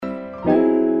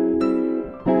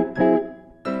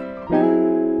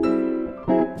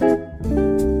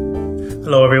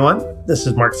This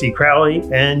is Mark C. Crowley,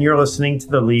 and you're listening to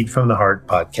the Lead from the Heart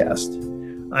podcast.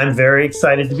 I'm very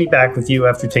excited to be back with you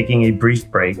after taking a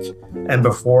brief break. And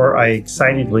before I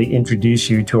excitedly introduce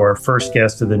you to our first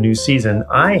guest of the new season,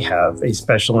 I have a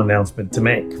special announcement to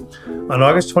make. On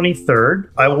August 23rd,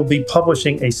 I will be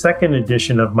publishing a second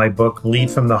edition of my book,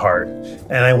 Lead from the Heart,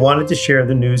 and I wanted to share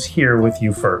the news here with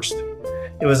you first.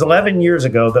 It was 11 years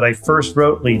ago that I first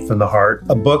wrote Lead from the Heart,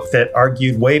 a book that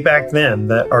argued way back then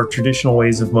that our traditional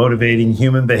ways of motivating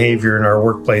human behavior in our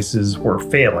workplaces were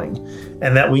failing,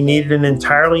 and that we needed an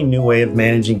entirely new way of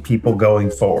managing people going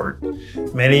forward.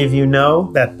 Many of you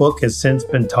know that book has since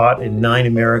been taught in 9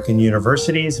 American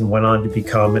universities and went on to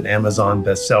become an Amazon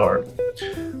bestseller.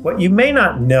 What you may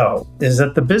not know is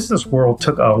that the business world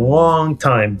took a long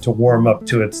time to warm up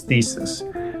to its thesis.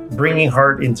 Bringing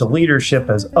heart into leadership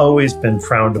has always been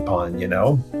frowned upon, you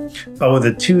know. But with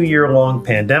a 2-year-long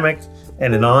pandemic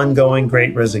and an ongoing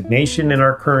great resignation in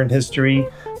our current history,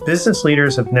 business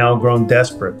leaders have now grown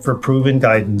desperate for proven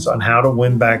guidance on how to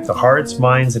win back the hearts,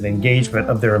 minds, and engagement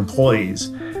of their employees.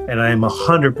 And I am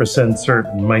 100%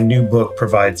 certain my new book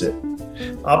provides it.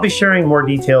 I'll be sharing more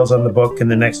details on the book in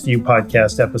the next few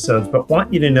podcast episodes, but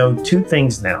want you to know 2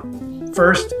 things now.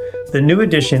 First, the new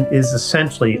edition is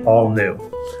essentially all new.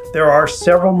 There are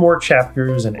several more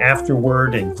chapters and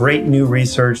afterword and great new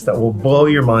research that will blow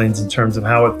your minds in terms of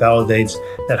how it validates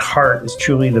that heart is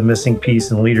truly the missing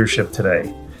piece in leadership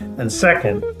today. And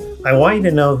second, I want you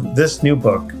to know that this new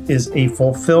book is a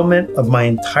fulfillment of my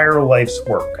entire life's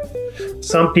work.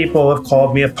 Some people have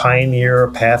called me a pioneer,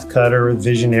 a path cutter, a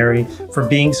visionary for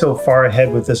being so far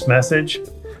ahead with this message.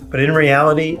 But in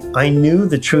reality, I knew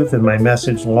the truth in my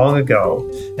message long ago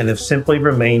and have simply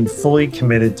remained fully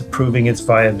committed to proving its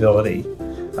viability.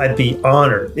 I'd be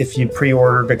honored if you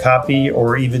pre-ordered a copy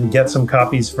or even get some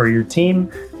copies for your team,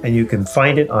 and you can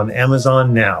find it on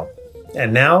Amazon now.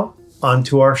 And now, on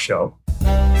to our show.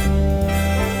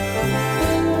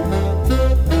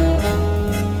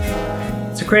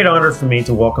 It's a great honor for me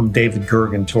to welcome David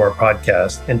Gergen to our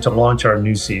podcast and to launch our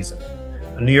new season.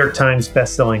 A New York Times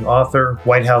bestselling author,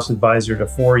 White House advisor to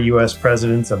 4 U.S.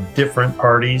 presidents of different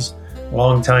parties,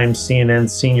 longtime CNN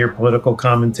senior political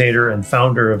commentator, and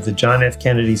founder of the John F.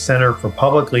 Kennedy Center for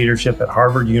Public Leadership at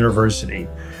Harvard University,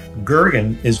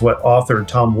 Gergen is what author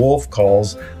Tom Wolfe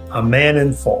calls a man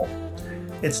in full.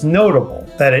 It's notable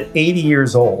that at 80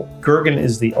 years old, Gergen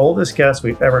is the oldest guest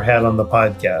we've ever had on the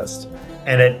podcast.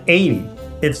 And at 80,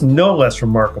 it's no less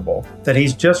remarkable that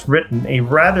he's just written a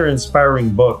rather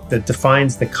inspiring book that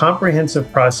defines the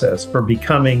comprehensive process for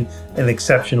becoming an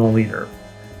exceptional leader.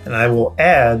 And I will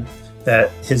add that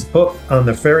his book on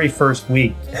the very first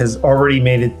week has already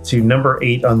made it to number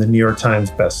 8 on the New York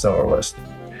Times bestseller list.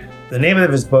 The name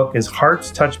of his book is Hearts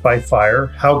Touched by Fire: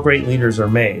 How Great Leaders Are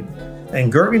Made.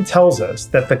 And Gergen tells us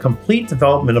that the complete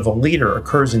development of a leader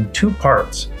occurs in 2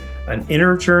 parts, an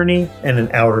inner journey and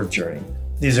an outer journey.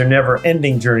 These are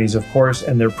never-ending journeys, of course,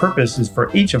 and their purpose is for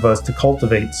each of us to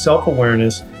cultivate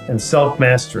self-awareness and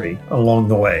self-mastery along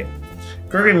the way.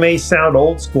 Gergen may sound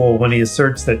old school when he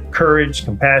asserts that courage,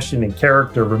 compassion, and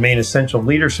character remain essential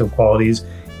leadership qualities,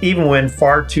 even when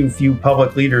far too few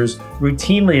public leaders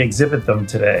routinely exhibit them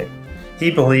today. He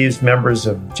believes members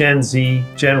of Gen Z,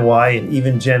 Gen Y, and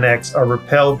even Gen X are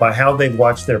repelled by how they've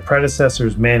watched their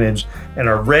predecessors manage and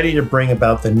are ready to bring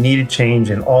about the needed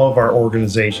change in all of our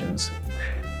organizations.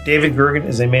 David Gergen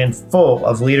is a man full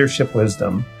of leadership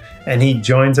wisdom, and he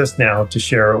joins us now to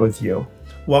share it with you.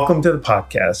 Welcome to the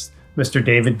podcast, Mr.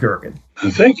 David Gergen.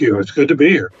 Thank you. It's good to be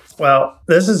here. Well,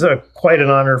 this is quite an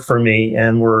honor for me,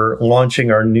 and we're launching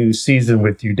our new season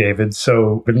with you, David.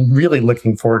 So I've been really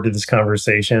looking forward to this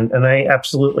conversation, and I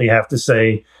absolutely have to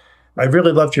say, I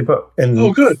really loved your book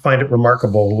and find it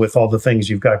remarkable with all the things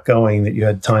you've got going that you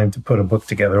had time to put a book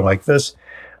together like this.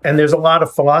 And there's a lot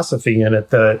of philosophy in it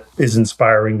that is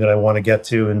inspiring that I want to get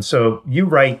to. And so you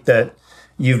write that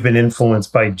you've been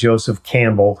influenced by Joseph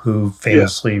Campbell, who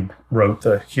famously wrote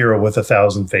The Hero with a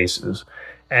Thousand Faces.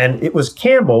 And it was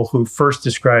Campbell who first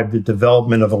described the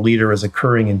development of a leader as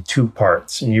occurring in 2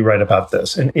 parts. And you write about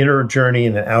this, an inner journey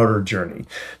and an outer journey.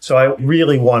 So I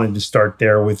really wanted to start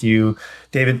there with you.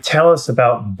 David, tell us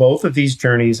about both of these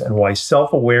journeys and why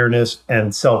self-awareness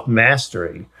and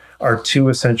self-mastery are 2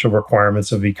 essential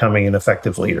requirements of becoming an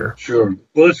effective leader. Sure.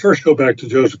 Well, let's first go back to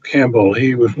Joseph Campbell.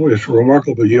 He was a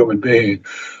remarkable human being,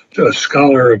 a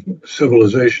scholar of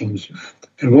civilizations,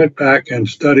 and went back and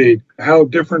studied how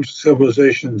different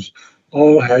civilizations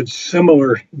all had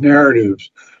similar narratives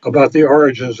about the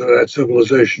origins of that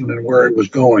civilization and where it was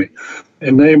going.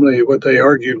 And namely, what they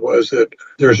argued was that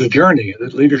there's a journey,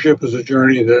 that leadership is a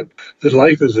journey, that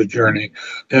life is a journey.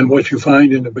 And what you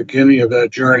find in the beginning of that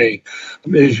journey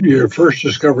is you first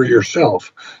discover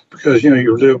yourself, because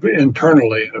you live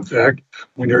internally, in effect,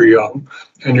 when you're young,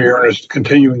 and you're in a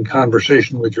continuing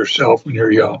conversation with yourself when you're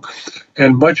young.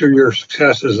 And much of your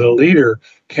success as a leader,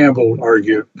 Campbell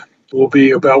argued, will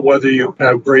be about whether you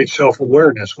have great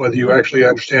self-awareness, whether you actually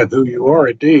understand who you are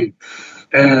indeed.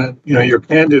 And, you're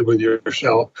candid with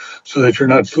yourself so that you're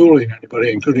not fooling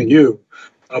anybody, including you,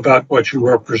 about what you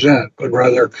represent, but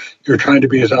rather you're trying to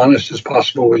be as honest as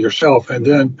possible with yourself. And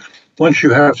then once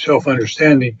you have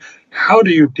self-understanding, how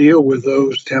do you deal with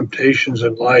those temptations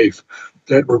in life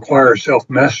that require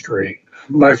self-mastery?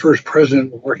 My first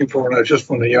president working for when I just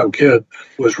was a young kid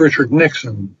was Richard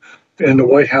Nixon. In the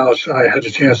White House, I had a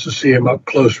chance to see him up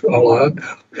close a lot,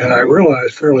 and I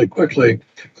realized fairly quickly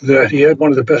that he had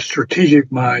one of the best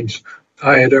strategic minds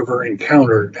I had ever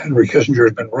encountered. Henry Kissinger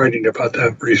has been writing about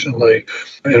that recently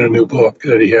in a new book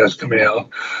that he has coming out.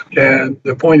 And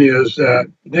the point is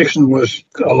that Nixon was,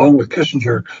 along with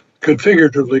Kissinger, could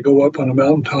figuratively go up on a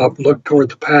mountaintop, look toward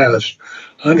the past,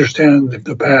 understand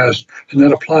the past, and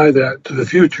then apply that to the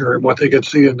future and what they could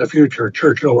see in the future.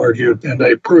 Churchill argued, and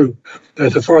they proved,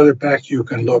 that the farther back you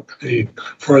can look, the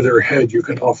farther ahead you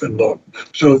can often look.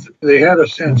 So they had a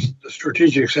sense, the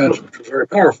strategic sense, which was very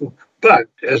powerful. But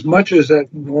as much as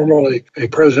that normally a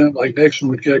president like Nixon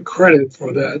would get credit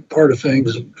for that part of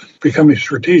things becoming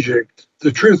strategic,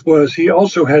 the truth was he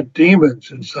also had demons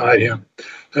inside him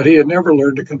that he had never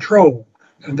learned to control.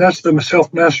 And that's the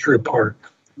self-mastery part.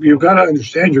 You've got to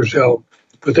understand yourself,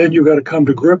 but then you've got to come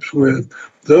to grips with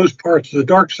those parts, the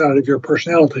dark side of your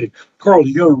personality. Carl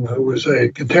Jung, who was a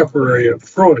contemporary of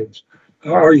Freud's,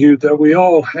 argued that we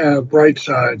all have bright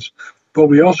sides, but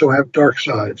we also have dark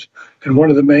sides. And one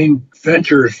of the main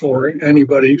ventures for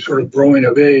anybody sort of growing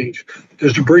of age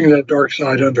is to bring that dark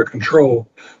side under control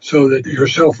so that you're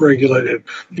self-regulated.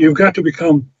 You've got to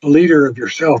become a leader of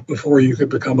yourself before you can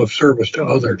become of service to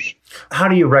others. How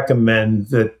do you recommend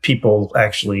that people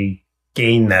actually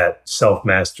gain that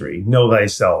self-mastery, know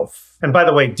thyself? And by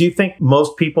the way, do you think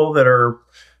most people that are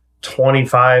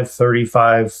 25,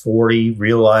 35, 40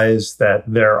 realize that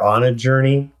they're on a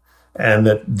journey and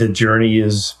that the journey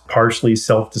is partially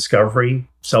self-discovery,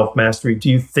 self-mastery?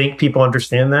 Do you think people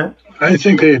understand that? I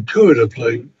think they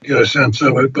intuitively get a sense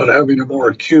of it, but having a more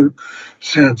acute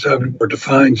sense, having a more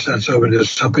defined sense of it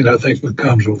is something I think that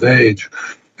comes with age.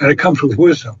 And it comes with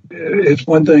wisdom. It's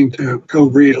one thing to go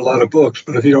read a lot of books,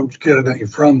 but if you don't get anything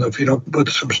from them, if you don't put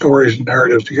some stories and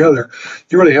narratives together,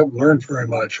 you really haven't learned very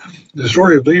much. The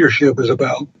story of leadership is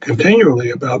continually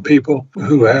about people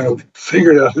who have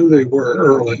figured out who they were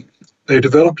early. They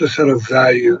developed a set of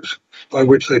values by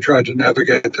which they tried to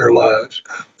navigate their lives.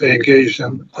 They engaged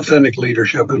in authentic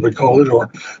leadership, as we call it,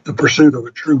 or the pursuit of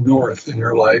a true north in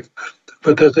your life.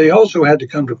 But that they also had to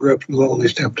come to grips with all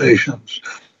these temptations.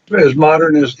 As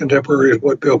modern as contemporary as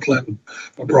what Bill Clinton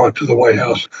brought to the White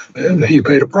House. And he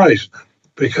paid a price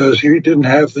because he didn't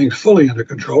have things fully under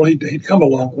control. He'd come a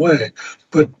long way.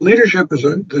 But leadership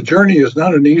the journey is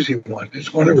not an easy one.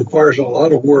 It's one that requires a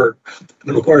lot of work.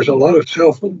 It requires a lot of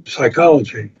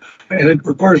self-psychology. And it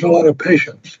requires a lot of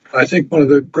patience. I think one of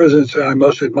the presidents that I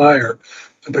most admire,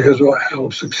 because of how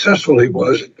successful he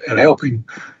was in helping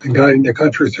and guiding the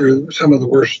country through some of the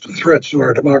worst threats to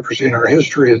our democracy in our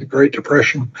history, the Great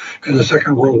Depression and the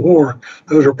Second World War.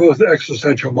 Those are both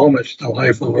existential moments in the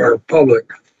life of our public.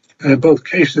 And in both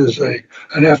cases, an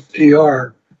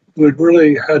FDR would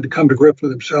really had to come to grips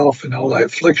with himself and all the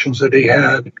afflictions that he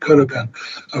had. It could have been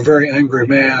a very angry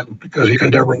man because he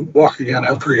could never walk again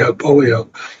after he got polio.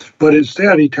 But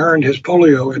instead, he turned his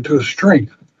polio into a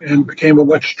strength and became a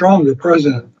much stronger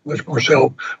president, much more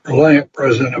self-reliant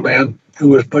president, a man who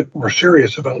was much more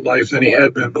serious about life than he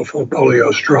had been before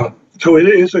polio struck. So it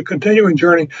is a continuing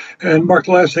journey. And Mark,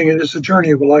 the last thing, it is a journey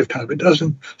of a lifetime. It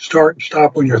doesn't start and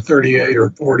stop when you're 38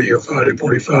 or 40 or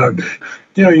 45.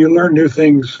 You learn new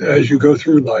things as you go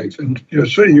through life. And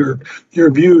so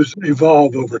your views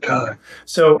evolve over time.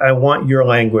 So I want your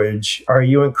language. Are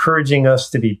you encouraging us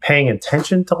to be paying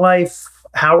attention to life?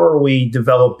 How are we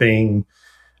developing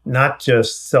not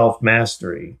just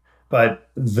self-mastery, but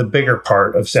the bigger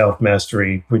part of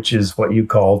self-mastery, which is what you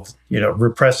called,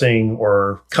 repressing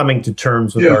or coming to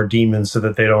terms with our demons so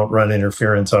that they don't run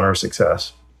interference on our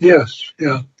success? Yes,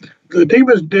 yeah. The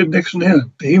demons did Nixon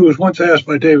in. He was once asked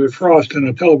by David Frost in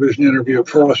a television interview,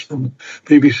 Frost from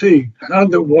BBC, how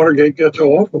did the Watergate get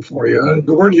so awful for you?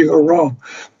 Where did you go wrong?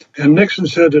 And Nixon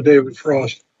said to David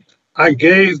Frost, I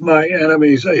gave my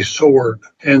enemies a sword,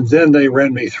 and then they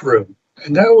ran me through.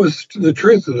 And that was the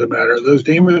truth of the matter. Those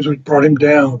demons brought him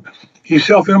down. He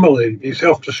self-immolated, he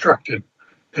self-destructed,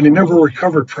 and he never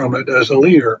recovered from it as a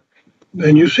leader.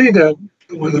 And you see that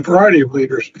with a variety of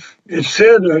leaders. It's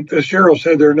said, as Gerald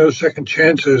said, there are no second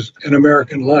chances in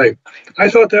American life. I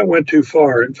thought that went too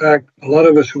far. In fact, a lot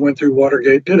of us who went through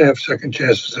Watergate did have second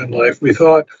chances in life. We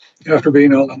thought, after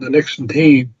being on the Nixon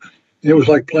team, it was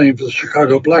like playing for the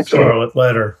Chicago Black Sox. Scarlet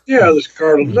Letter. Yeah, the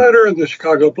Scarlet Letter, the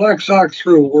Chicago Black Sox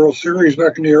threw a World Series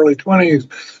back in the early 20s,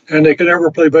 and they could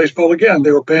never play baseball again.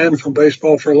 They were banned from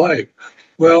baseball for life.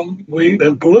 Well, we in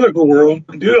the political world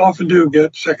often do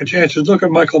get second chances. Look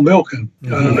at Michael Milken,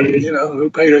 who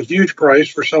paid a huge price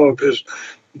for some of his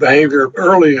behavior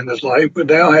early in his life, but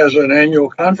now has an annual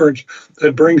conference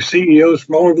that brings CEOs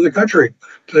from all over the country.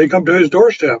 So they come to his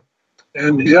doorstep,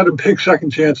 and he's had a big second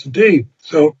chance indeed.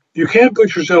 So you can't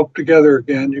put yourself together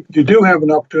again. You do have an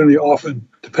opportunity often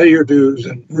to pay your dues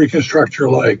and reconstruct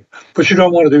your life, but you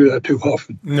don't want to do that too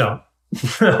often. No.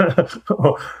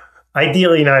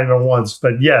 Ideally, not even once,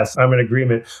 but yes, I'm in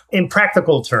agreement. In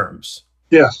practical terms,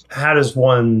 yes. How does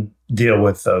one deal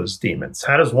with those demons?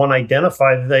 How does one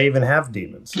identify that they even have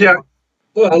demons? Yeah.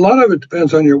 Well, a lot of it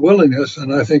depends on your willingness,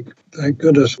 and I think, thank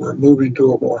goodness, we're moving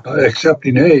to a more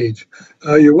accepting age.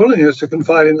 Your willingness to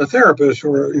confide in a therapist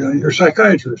or your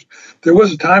psychiatrist. There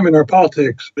was a time in our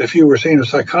politics, if you were seen a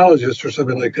psychologist or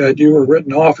something like that, you were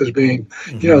written off as being,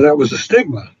 that was a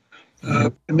stigma.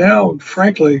 Now,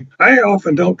 frankly, I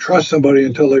often don't trust somebody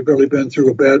until they've really been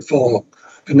through a bad fall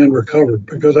and then recovered,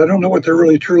 because I don't know what they're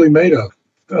really truly made of.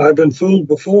 I've been fooled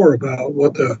before about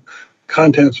what the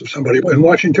contents of somebody, and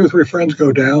watching 2 or 3 friends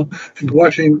go down and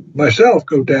watching myself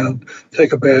go down,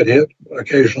 take a bad hit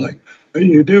occasionally.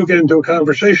 You do get into a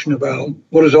conversation about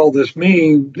what does all this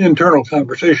mean, internal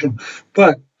conversation.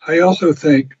 But I also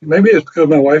think maybe it's because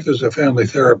my wife is a family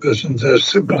therapist and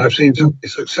I've seen some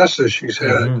successes she's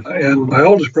had. And my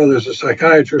oldest brother is a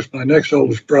psychiatrist. My next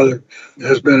oldest brother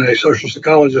has been a social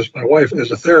psychologist. My wife is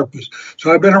a therapist.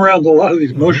 So I've been around a lot of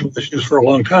these emotional issues for a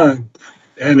long time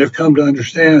and have come to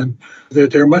understand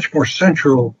that they're much more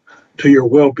central to your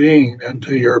well-being and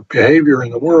to your behavior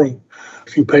in the world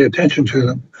if you pay attention to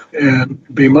them and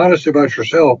be modest about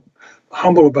yourself,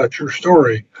 humble about your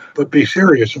story, but be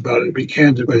serious about it, be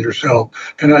candid with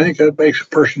yourself. And I think that makes a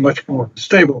person much more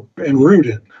stable and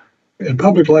rooted. In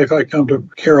public life, I come to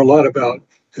care a lot about,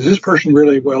 is this person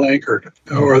really well anchored?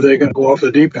 Or are they going to go off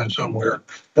the deep end somewhere?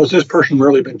 Has this person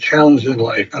really been challenged in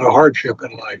life, had a hardship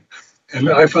in life? And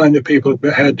I find that people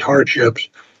have had hardships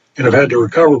and have had to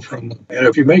recover from them. And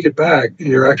if you make it back,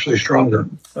 you're actually stronger.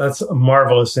 That's a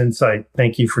marvelous insight.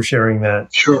 Thank you for sharing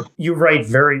that. Sure. You write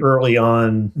very early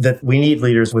on that we need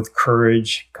leaders with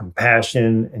courage,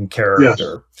 compassion, and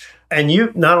character. Yes. And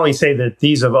you not only say that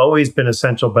these have always been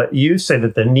essential, but you say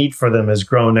that the need for them has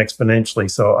grown exponentially.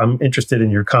 So I'm interested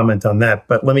in your comment on that.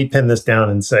 But let me pin this down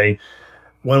and say,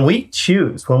 when we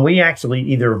choose, when we actually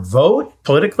either vote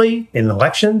politically in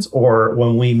elections or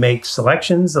when we make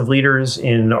selections of leaders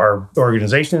in our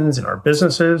organizations, in our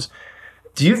businesses,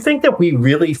 do you think that we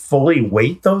really fully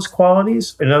weight those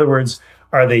qualities? In other words,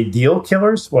 are they deal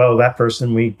killers? Well, that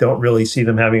person, we don't really see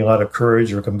them having a lot of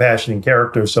courage or compassion and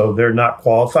character, so they're not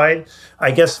qualified. I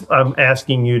guess I'm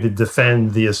asking you to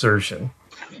defend the assertion.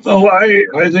 Well,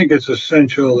 I think it's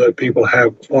essential that people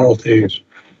have qualities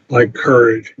like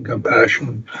courage and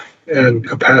compassion and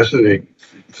capacity.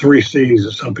 3 C's,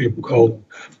 as some people call them.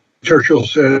 Churchill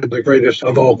said the greatest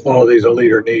of all qualities a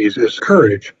leader needs is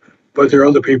courage. But there are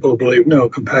other people who believe, no,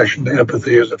 compassion and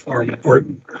empathy is far more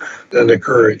important than the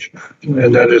courage.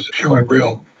 And that is showing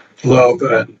real love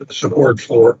and support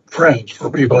for friends,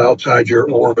 for people outside your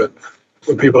orbit,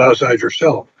 for people outside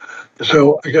yourself.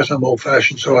 So I guess I'm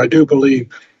old-fashioned. So I do believe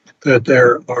that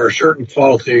there are certain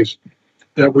qualities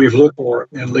that we've looked for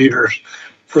in leaders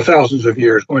for thousands of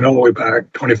years, going all the way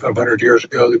back 2,500 years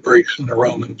ago, the Greeks and the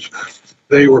Romans.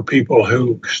 They were people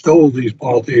who stole these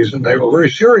qualities and they were very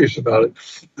serious about it.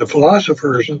 The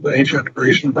philosophers of the ancient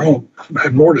Greece and Rome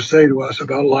had more to say to us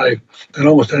about life than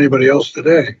almost anybody else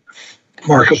today.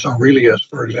 Marcus Aurelius,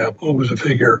 for example, was a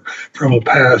figure from the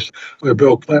past with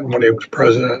Bill Clinton when he was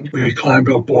president. We climbed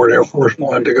on board Air Force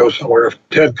One to go somewhere.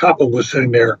 Ted Koppel was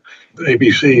sitting there,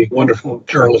 ABC, wonderful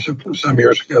journalist some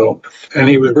years ago, and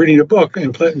he was reading a book,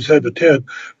 and Clinton said to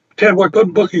Ted, what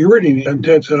book are you reading? And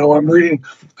Ted said, I'm reading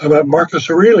about Marcus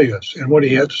Aurelius and what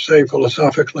he had to say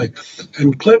philosophically.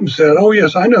 And Clinton said, oh,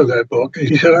 yes, I know that book. And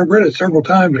he said, I've read it several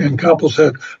times. And Koppel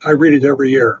said, I read it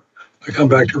every year. I come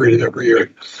back to read it every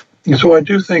year. And so I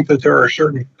do think that there are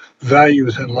certain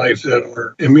values in life that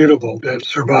are immutable, that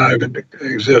survive and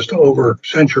exist over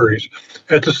centuries.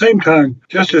 At the same time,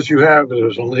 just as you have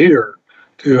as a leader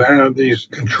to have these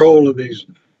control of these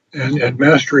and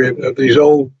mastery of these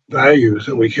old values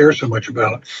that we care so much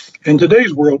about, in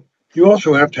today's world, you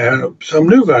also have to have some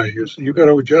new values. You've got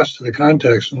to adjust to the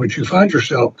context in which you find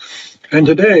yourself. And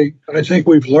today, I think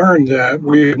we've learned that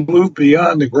we've moved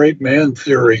beyond the great man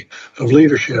theory of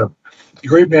leadership. The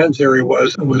great man theory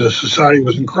was when a society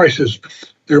was in crisis,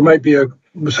 there might be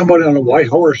somebody on a white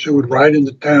horse who would ride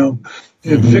into town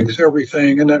and fix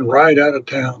everything and then ride out of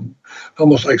town,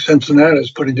 almost like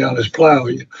Cincinnatus putting down his plow.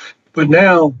 But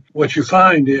now what you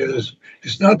find is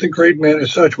it's not the great man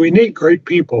as such. We need great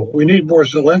people. We need more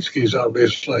Zelenskys,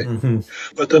 obviously.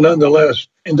 But nonetheless,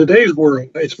 in today's world,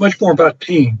 it's much more about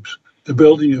teams, the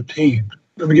building of teams.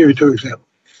 Let me give you two examples.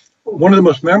 One of the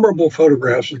most memorable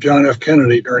photographs of John F.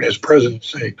 Kennedy during his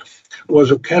presidency was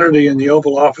of Kennedy in the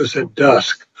Oval Office at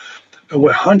dusk,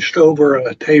 hunched over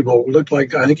a table, looked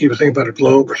like, I think he was thinking about a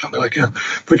globe or something like that.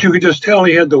 But you could just tell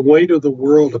he had the weight of the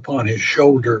world upon his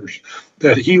shoulders,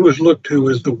 that he was looked to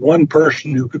as the one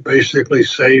person who could basically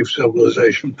save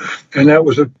civilization. And that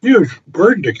was a huge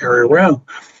burden to carry around.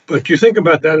 But you think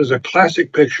about that as a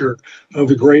classic picture of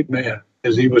the great man,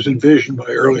 as he was envisioned by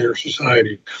earlier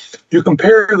society. You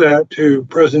compare that to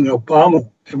President Obama,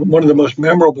 and one of the most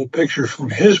memorable pictures from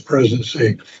his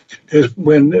presidency is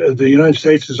when the United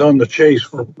States is on the chase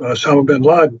for Osama bin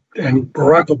Laden, and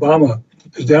Barack Obama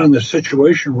is down in the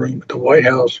Situation Room at the White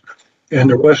House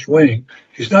and the West Wing.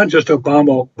 He's not just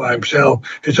Obama by himself.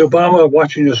 It's Obama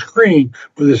watching a screen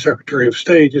with his Secretary of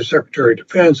State, his Secretary of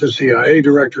Defense, his CIA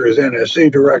director, his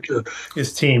NSC director.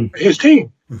 His team.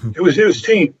 It was his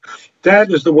team.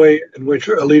 That is the way in which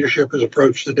a leadership is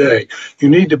approached today. You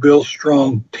need to build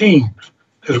strong teams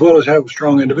as well as have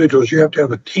strong individuals. You have to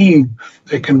have a team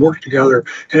that can work together.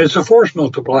 And it's a force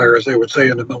multiplier, as they would say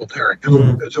in the military.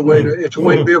 It's a way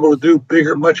to be able to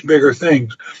do much bigger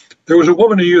things. There was a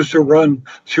woman who used to run,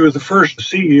 she was the first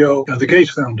CEO of the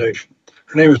Gates Foundation.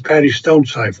 Her name was Patty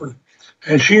Stonecipher.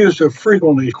 And she used to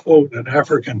frequently quote an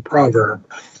African proverb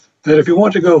that if you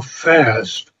want to go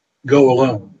fast, go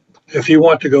alone. If you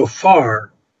want to go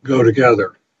far, go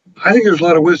together. I think there's a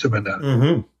lot of wisdom in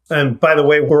that. And by the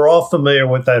way, we're all familiar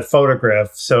with that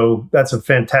photograph. So that's a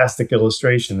fantastic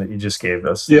illustration that you just gave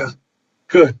us. Yeah.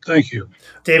 Good. Thank you.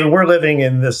 David, we're living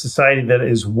in this society that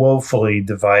is woefully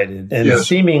divided and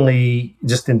seemingly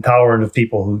just intolerant of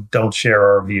people who don't share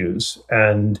our views.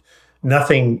 And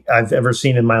nothing I've ever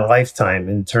seen in my lifetime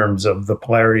in terms of the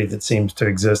polarity that seems to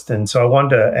exist. And so I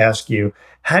wanted to ask you,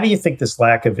 how do you think this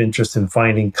lack of interest in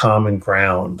finding common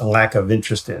ground, a lack of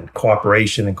interest in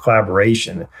cooperation and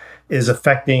collaboration is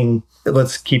affecting,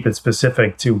 let's keep it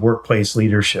specific to workplace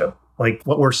leadership? Like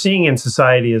what we're seeing in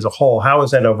society as a whole, how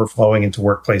is that overflowing into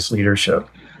workplace leadership?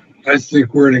 I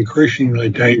think we're in increasingly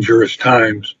dangerous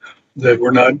times that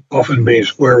we're not often being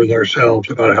square with ourselves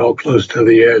about how close to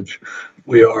the edge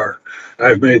we are.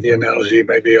 I've made the analogy,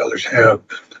 maybe others have,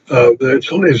 that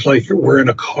it's like we're in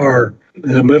a car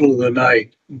in the middle of the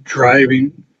night,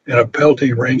 driving in a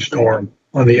pelting rainstorm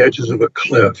on the edges of a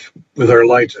cliff with our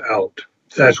lights out.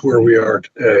 That's where we are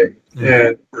today.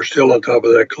 And we're still on top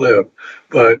of that cliff,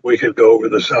 but we could go over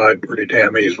the side pretty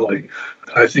damn easily.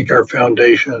 I think our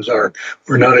foundations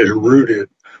we're not as rooted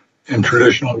in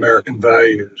traditional American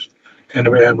values and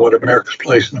what America's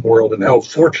place in the world and how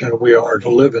fortunate we are to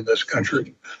live in this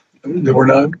country. We're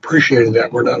not appreciating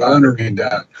that. We're not honoring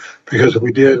that, because if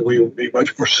we did, we would be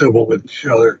much more civil with each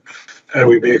other and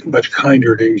we'd be much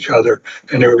kinder to each other.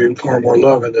 And there would be far more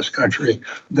love in this country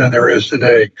than there is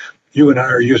today. You and I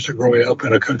are used to growing up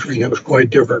in a country that was quite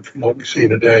different from what we see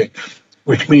today,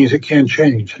 which means it can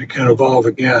change and it can evolve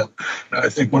again. And I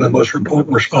think one of the most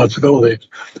important responsibilities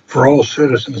for all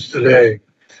citizens today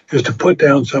is to put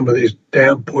down some of these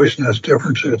damn poisonous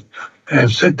differences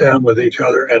and sit down with each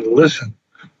other and listen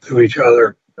to each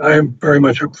other. I am very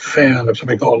much a fan of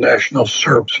something called national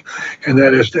service, and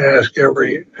that is to ask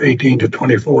every 18 to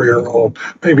 24-year-old,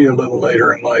 maybe a little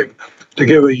later in life, to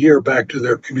give a year back to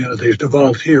their communities, to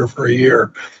volunteer for a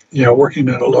year, working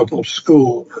in a local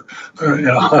school or in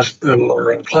a hospital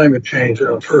or on climate change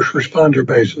on a first responder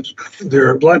basis. There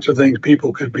are lots of things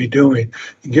people could be doing.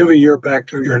 Give a year back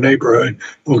to your neighborhood.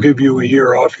 We'll give you a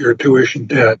year off your tuition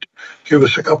debt. Give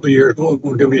us a couple of years. We'll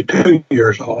give you 2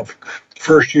 years off.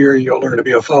 First year, you'll learn to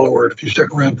be a follower. If you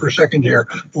stick around for a second year,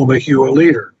 we'll make you a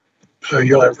leader. So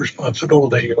you'll have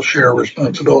responsibility. You'll share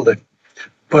responsibility.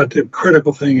 But the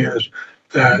critical thing is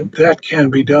that can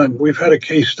be done. We've had a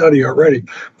case study already.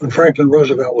 When Franklin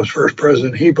Roosevelt was first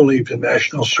president, he believed in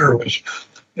national service.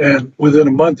 And within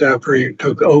a month after he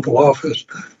took Oval Office,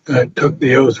 took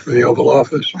the oath for the Oval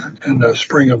Office in the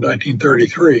spring of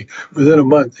 1933, within a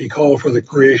month he called for the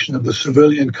creation of the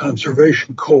Civilian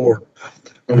Conservation Corps.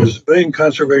 The Civilian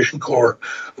Conservation Corps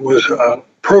was a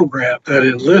program that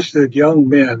enlisted young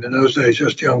men, in those days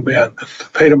just young men,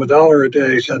 paid them $1 a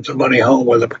day, sent some money home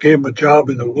with them, gave them a job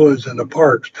in the woods and the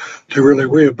parks to really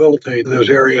rehabilitate those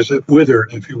areas that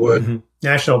withered, if you would. Mm-hmm.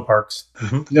 National parks.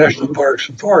 Mm-hmm. National parks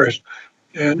and forests.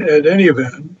 And at any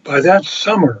event, by that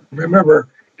summer, remember,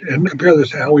 and compare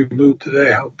this to how we move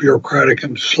today, how bureaucratic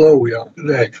and slow we are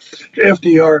today.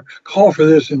 FDR called for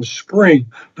this in spring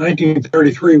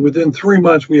 1933. Within 3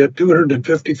 months, we had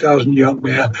 250,000 young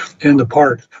men in the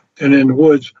parks and in the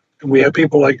woods. And we had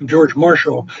people like George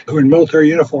Marshall, who were in military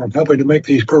uniform, helping to make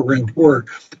these programs work.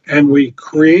 And we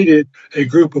created a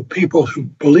group of people who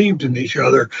believed in each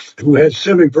other, who had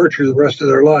civic virtue the rest of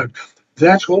their lives.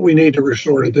 That's what we need to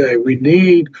restore today. We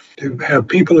need to have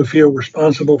people who feel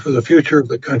responsible for the future of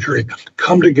the country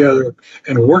come together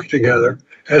and work together,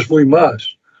 as we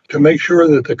must, to make sure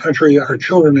that the country our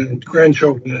children and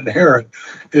grandchildren inherit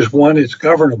is one that's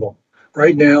governable.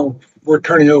 Right now, we're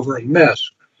turning over a mess.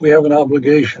 We have an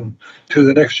obligation to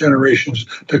the next generations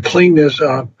to clean this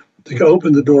up, to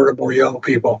open the door to more young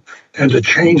people, and to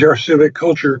change our civic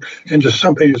culture into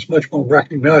something that's much more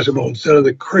recognizable instead of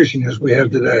the craziness we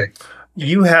have today.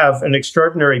 You have an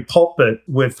extraordinary pulpit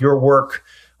with your work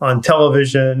on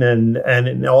television and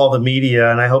in all the media,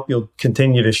 and I hope you'll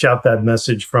continue to shout that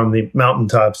message from the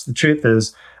mountaintops. The truth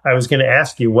is, I was going to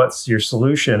ask you, what's your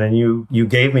solution? And you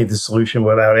gave me the solution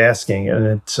without asking,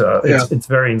 and it's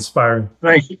very inspiring.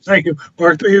 Thank you.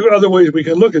 Mark, there are other ways we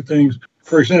can look at things.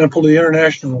 For example, the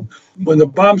international, when the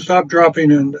bombs stopped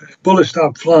dropping and bullets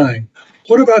stopped flying,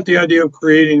 what about the idea of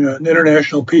creating an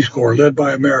international Peace Corps led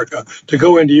by America to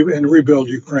go into and rebuild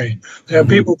Ukraine? To have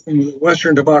people from the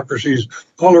Western democracies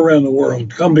all around the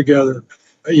world come together,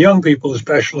 young people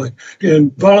especially,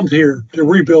 and volunteer to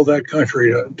rebuild that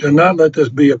country, to not let this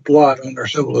be a blot on our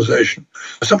civilization.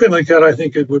 Something like that, I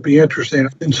think it would be interesting.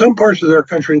 In some parts of their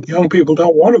country, young people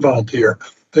don't want to volunteer.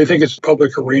 They think it's a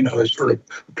public arena. It's sort of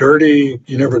dirty.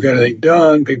 You never get anything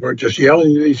done. People are just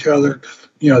yelling at each other.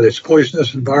 This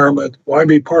poisonous environment. Why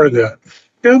be part of that?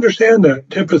 You understand that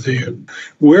antipathy and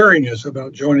wariness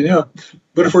about joining up.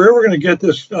 But if we're ever going to get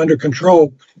this under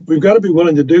control, we've got to be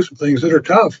willing to do some things that are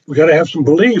tough. We've got to have some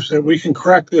beliefs that we can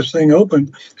crack this thing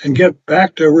open and get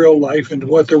back to real life and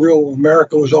what the real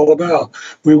America was all about.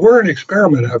 We were an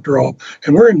experiment, after all,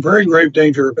 and we're in very grave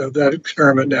danger of that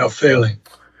experiment now failing.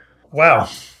 Wow.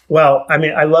 Well, I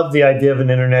mean, I love the idea of an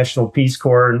international Peace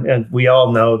Corps, and we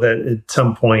all know that at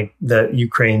some point that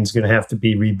Ukraine's going to have to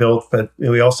be rebuilt. But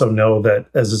we also know that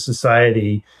as a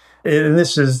society, and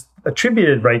this is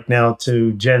attributed right now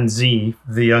to Gen Z,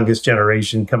 the youngest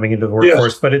generation coming into the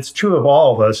workforce, but it's true of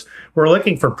all of us. We're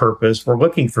looking for purpose, we're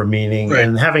looking for meaning,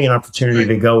 and having an opportunity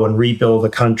to go and rebuild a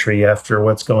country after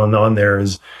what's going on there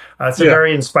is it's a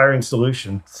very inspiring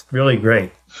solution. It's really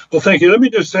great. Well, thank you. Let me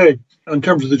just say, in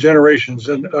terms of the generations,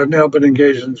 and I've now been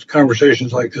engaged in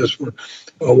conversations like this for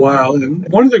a while, and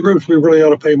one of the groups we really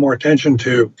ought to pay more attention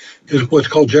to is what's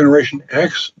called Generation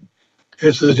X.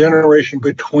 It's the generation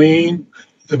between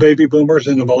the baby boomers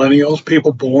and the millennials,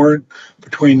 people born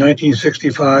between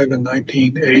 1965 and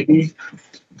 1980.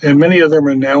 And many of them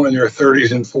are now in their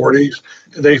 30s and 40s.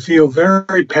 They feel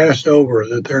very passed over,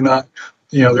 that they're not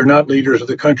leaders of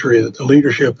the country, that the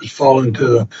leadership has fallen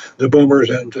to the boomers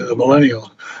and to the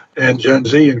millennials and Gen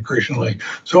Z increasingly.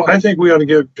 So I think we ought to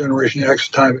give Generation X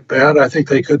time at bat. I think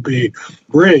they could be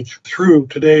bridged through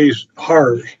today's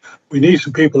horrors. We need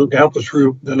some people who can help us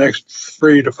through the next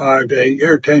 3 to 5 to 8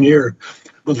 or 10 years.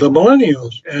 But the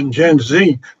millennials and Gen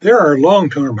Z, they're our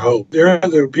long-term hope. They're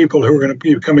the people who are going to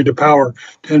be coming to power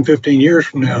 10, 15 years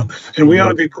from now. And we ought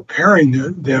to be preparing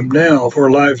them now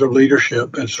for lives of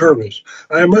leadership and service.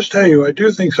 I must tell you, I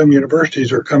do think some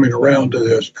universities are coming around to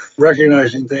this,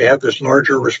 recognizing they have this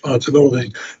larger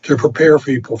responsibility to prepare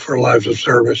people for lives of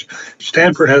service.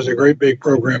 Stanford has a great big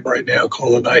program right now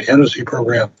called the Knight Hennessy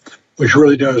Program, which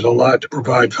really does a lot to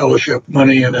provide fellowship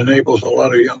money and enables a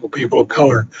lot of young people of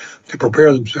color to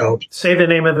prepare themselves. Say the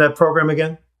name of that program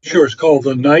again. Sure, it's called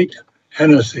the Knight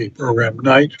Hennessy Program.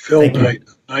 Knight, Phil Knight,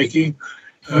 Nike,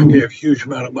 gave a huge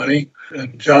amount of money.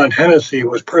 And John Hennessy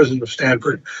was president of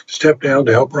Stanford, stepped down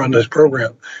to help run this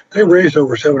program. They raised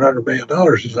over $700 million,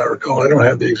 as I recall. I don't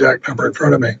have the exact number in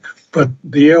front of me. But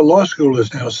the Yale Law School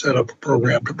has now set up a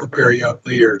program to prepare young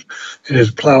leaders and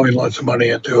is plowing lots of money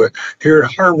into it. Here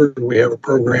at Harvard, we have a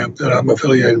program that I'm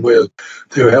affiliated with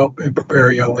to help and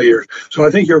prepare young leaders. So I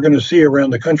think you're going to see around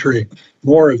the country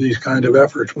more of these kind of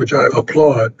efforts, which I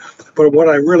applaud. But what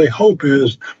I really hope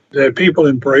is that people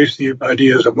embrace the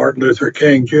ideas of Martin Luther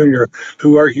King Jr.,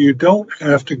 who argue you don't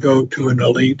have to go to an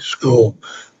elite school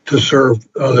to serve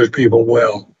other people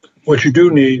well. What you do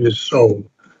need is soul,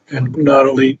 and not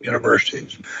elite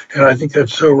universities. And I think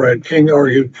that's so right. King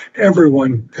argued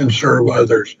everyone can serve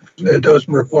others. It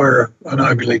doesn't require an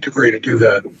Ivy League degree to do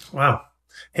that. Wow.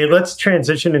 Hey, let's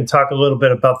transition and talk a little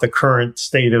bit about the current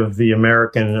state of the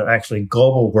American, actually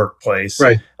global workplace.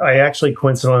 Right. I actually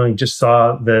coincidentally just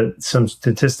saw some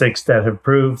statistics that have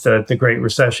proved that the Great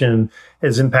Recession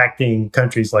is impacting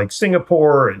countries like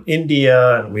Singapore and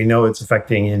India, and we know it's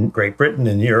affecting in Great Britain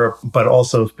and Europe, but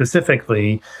also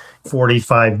specifically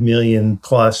 45 million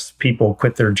plus people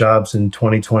quit their jobs in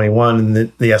 2021.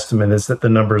 And the estimate is that the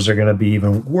numbers are going to be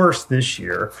even worse this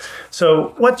year.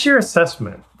 So what's your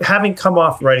assessment? Having come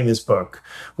off writing this book,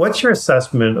 what's your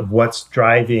assessment of what's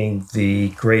driving the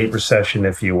Great Recession,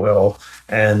 if you will?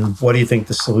 And what do you think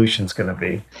the solution is going to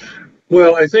be?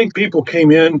 Well, I think people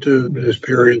came into this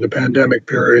period, the pandemic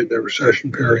period, the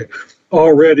recession period,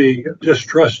 already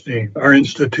distrusting our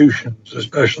institutions,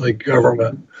 especially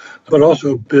government, but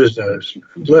also business,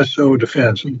 less so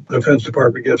defense. The Defense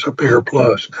Department gets a bigger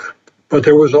plus. But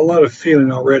there was a lot of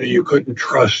feeling already you couldn't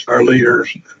trust our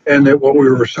leaders, and that what we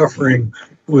were suffering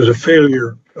was a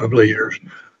failure of leaders,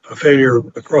 a failure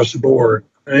across the board.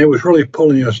 And it was really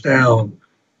pulling us down.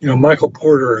 You know, Michael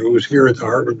Porter, who was here at the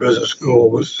Harvard Business School,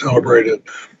 was celebrated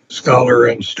scholar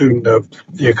and student of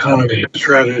the economy,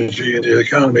 strategy, and the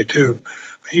economy too.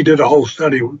 He did a whole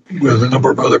study with a number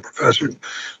of other professors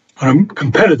on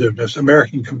competitiveness,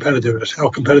 American competitiveness, how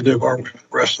competitive are we with the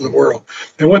rest of the world.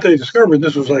 And what they discovered,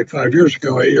 this was like 8 years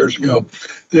ago,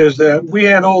 is that we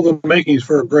had all the makings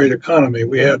for a great economy.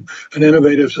 We had an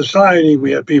innovative society. We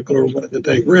had people who wanted to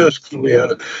take risks. We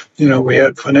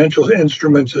had financial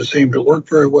instruments that seemed to work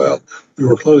very well. We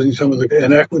were closing some of the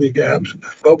inequity gaps.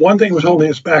 But one thing was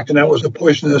holding us back, and that was the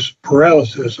poisonous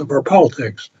paralysis of our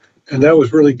politics. And that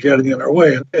was really getting in our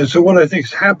way. And so what I think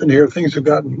has happened here, things have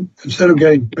gotten, instead of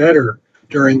getting better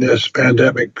during this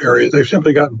pandemic period, they've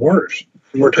simply gotten worse.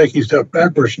 We're taking steps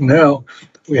backwards. Now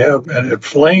we have an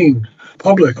inflamed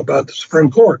public about the Supreme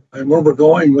Court and where we're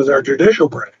going with our judicial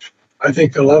branch. I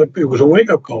think it was a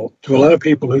wake-up call to a lot of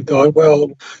people who thought, well,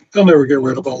 they'll never get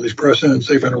rid of all these precedents.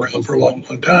 They've been around for a long,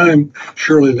 long time.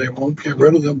 Surely they won't get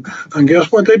rid of them. And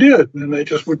guess what they did? And they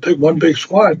just would take one big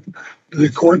swat. The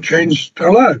court changed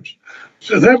our lives.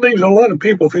 So that leaves a lot of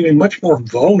people feeling much more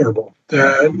vulnerable.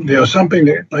 That, something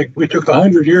that, like, we took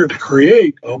 100 years to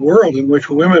create a world in which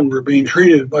women were being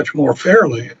treated much more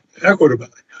fairly, equitably,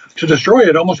 to destroy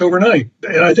it almost overnight.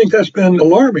 And I think that's been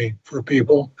alarming for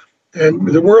people. And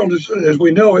the world, as we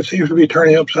know, it seems to be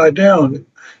turning upside down.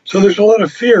 So there's a lot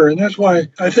of fear. And that's why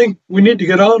I think we need to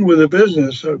get on with the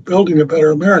business of building a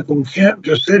better America. We can't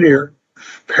just sit here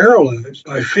paralyzed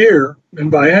by fear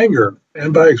and by anger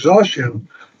and by exhaustion.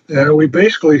 And we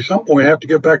basically, at some point, have to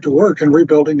get back to work and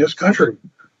rebuilding this country.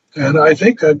 And I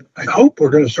hope we're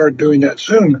going to start doing that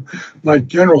soon. My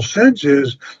general sense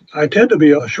is I tend to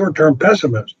be a short-term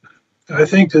pessimist. I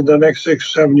think that the next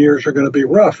 6-7 years are going to be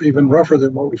rough, even rougher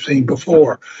than what we've seen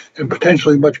before, and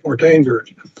potentially much more dangerous.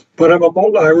 But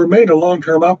I remain a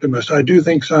long-term optimist. I do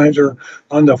think signs are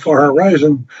on the far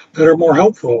horizon that are more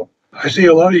hopeful. I see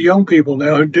a lot of young people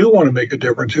now who do want to make a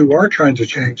difference, who are trying to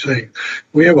change things.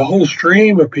 We have a whole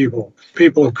stream of people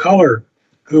of color,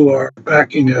 who are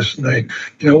backing this. And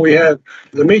we had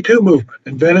the Me Too movement,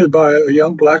 invented by a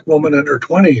young Black woman in her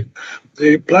 20s.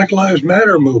 The Black Lives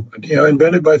Matter movement,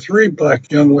 invented by 3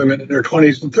 Black young women in their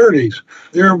 20s and 30s.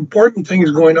 There are important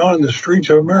things going on in the streets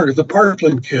of America. The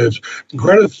Parkland kids,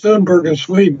 Greta Thunberg in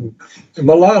Sweden,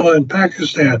 Malala in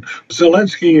Pakistan,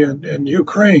 Zelensky in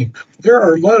Ukraine. There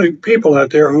are a lot of people out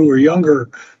there who are younger,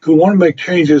 who want to make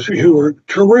changes, who are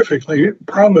terrifically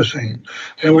promising.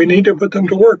 And we need to put them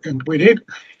to work. And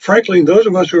frankly, those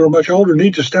of us who are much older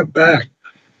need to step back.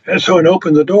 And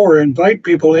open the door, invite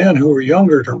people in who are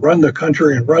younger to run the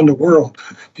country and run the world.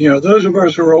 Those of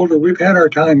us who are older, we've had our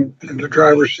time in the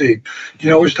driver's seat.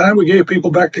 It's time we gave people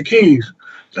back the keys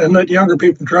and let younger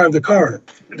people drive the car.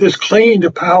 This clinging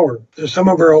to power that some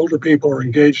of our older people are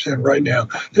engaged in right now,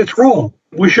 it's wrong.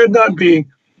 We should not be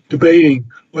debating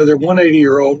whether one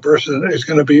 80-year-old person is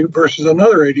going to be versus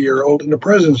another 80-year-old in the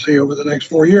presidency over the next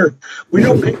 4 years. We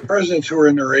don't need presidents who are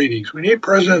in their 80s. We need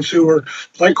presidents who are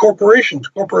like corporations.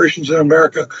 Corporations in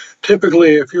America,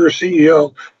 typically, if you're a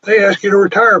CEO, they ask you to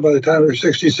retire by the time you're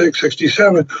 66,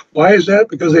 67. Why is that?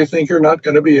 Because they think you're not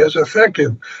going to be as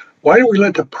effective. Why do we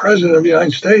let the president of the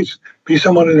United States be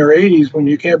someone in their 80s when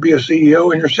you can't be a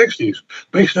CEO in your 60s?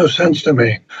 Makes no sense to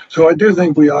me. So I do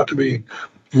think we ought to be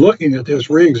looking at this,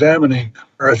 re-examining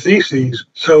our theses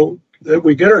so that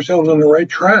we get ourselves on the right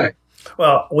track.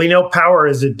 Well, we know power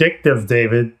is addictive,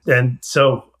 David. And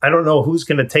so I don't know who's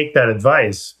going to take that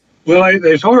advice. Well,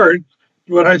 it's hard,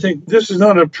 but I think this is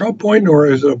not a Trump point nor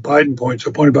is it a Biden point. It's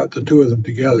a point about the two of them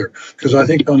together, because I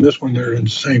think on this one, they're in the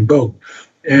same boat.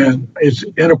 And it's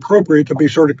inappropriate to be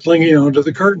sort of clinging onto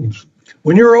the curtains.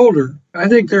 When you're older, I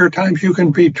think there are times you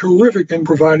can be terrific in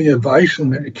providing advice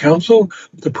and counsel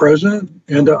to the president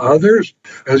and to others.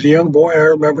 As a young boy, I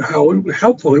remember how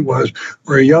helpful it was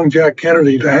for a young Jack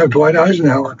Kennedy to have Dwight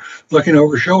Eisenhower looking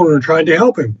over his shoulder and trying to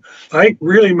help him. I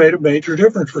really made a major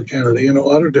difference for Kennedy in a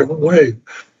lot of different ways.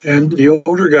 And the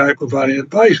older guy providing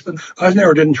advice, but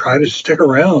Eisenhower didn't try to stick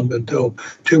around until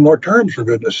 2 more terms, for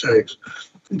goodness sakes.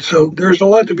 So there's a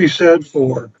lot to be said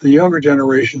for the younger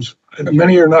generations, and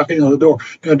many are knocking on the door.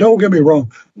 Now, don't get me wrong.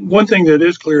 One thing that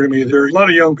is clear to me, there are a lot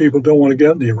of young people who don't want to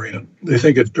get in the arena. They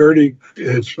think it's dirty,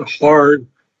 it's hard.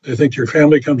 They think your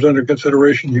family comes under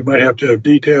consideration. You might have to have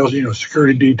details,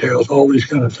 security details, all these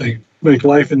kind of things, make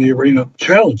life in the arena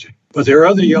challenging. But there are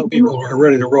other young people who are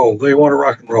ready to roll. They want to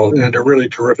rock and roll, and they're really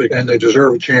terrific, and they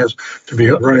deserve a chance to be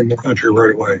running the country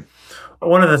right away.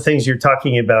 One of the things you're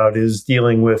talking about is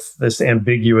dealing with this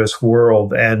ambiguous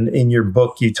world. And in your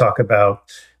book, you talk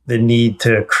about the need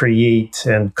to create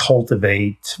and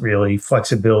cultivate really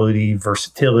flexibility,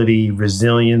 versatility,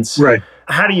 resilience. Right.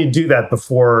 How do you do that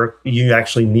before you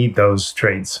actually need those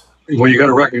traits? Well, you got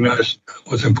to recognize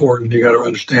what's important. You got to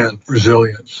understand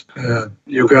resilience.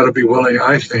 You've got to be willing,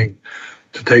 I think,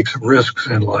 to take some risks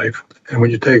in life. And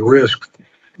when you take risks,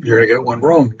 you're going to get one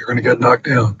wrong. You're going to get knocked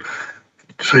down.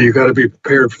 So you got to be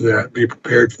prepared for that, be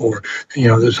prepared for,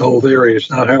 this whole theory.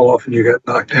 It's not how often you get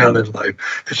knocked down in life.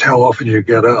 It's how often you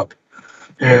get up.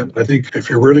 And I think if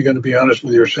you're really going to be honest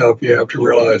with yourself, you have to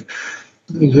realize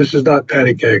this is not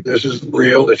patty cake. This is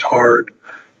real. It's hard.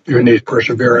 You need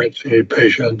perseverance. You need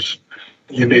patience.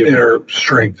 You need inner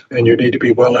strength. And you need to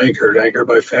be well anchored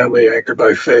by family, anchored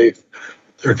by faith.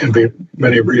 There can be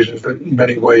many reasons, but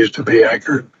many ways to be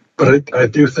anchored. But I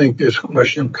do think it's a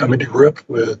question of coming to grips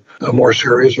with a more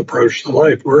serious approach to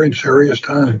life. We're in serious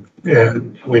time,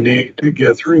 and we need to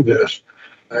get through this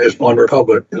as one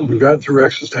republic. We've gotten through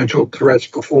existential threats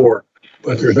before,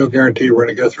 but there's no guarantee we're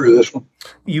going to get through this one.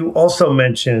 You also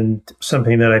mentioned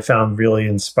something that I found really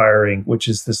inspiring, which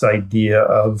is this idea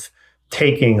of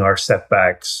taking our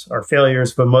setbacks, our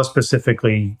failures, but most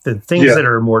specifically, the things that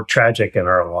are more tragic in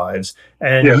our lives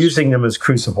and using them as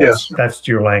crucibles. Yes. That's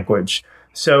your language.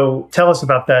 So tell us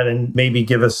about that and maybe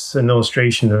give us an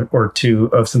illustration or two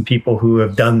of some people who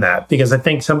have done that. Because I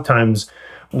think sometimes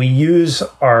we use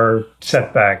our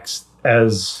setbacks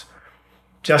as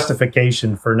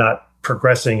justification for not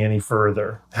progressing any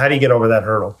further. How do you get over that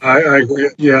hurdle? I agree.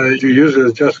 Yeah, you use it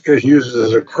as justification, use it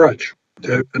as a crutch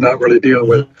to not really deal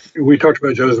with. We talked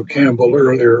about Joseph Campbell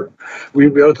earlier. We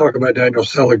ought to talk about Daniel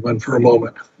Seligman for a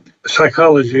moment.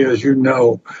 Psychology, as you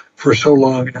know, for so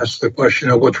long asks the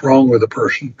question of what's wrong with a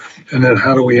person, and then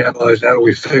how do we analyze, how do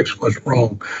we fix what's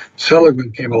wrong?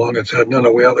 Seligman came along and said,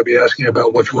 no, we ought to be asking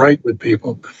about what's right with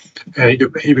people. And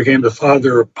he became the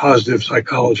father of positive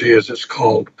psychology, as it's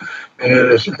called. And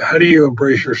it is, how do you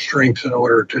embrace your strengths in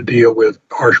order to deal with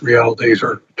harsh realities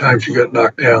or times you get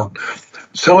knocked down?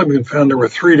 Seligman found there were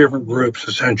 3 different groups,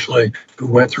 essentially, who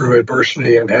went through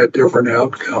adversity and had different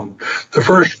outcomes. The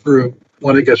first group,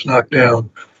 when it gets knocked down,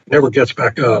 never gets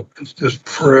back up. It's just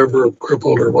forever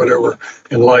crippled or whatever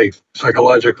in life,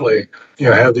 psychologically.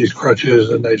 Have these crutches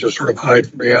and they just sort of hide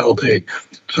from reality.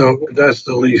 So that's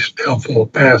the least helpful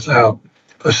path out.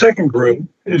 The second group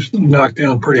is knocked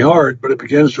down pretty hard, but it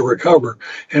begins to recover.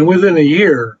 And within a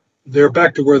year, they're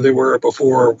back to where they were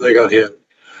before they got hit.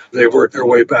 They work their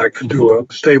way back into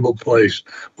a stable place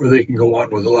where they can go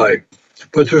on with life.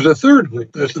 But there's a third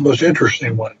group that's the most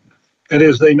interesting one. And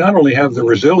is they not only have the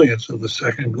resilience of the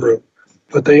second group,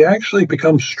 but they actually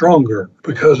become stronger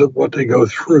because of what they go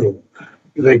through.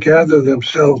 They gather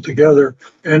themselves together,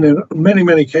 and in many,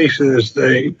 many cases,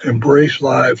 they embrace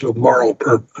lives of moral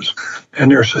purpose. And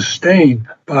they're sustained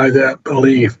by that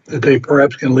belief that they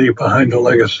perhaps can leave behind a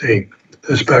legacy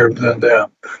that's better than them,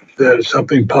 that is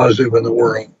something positive in the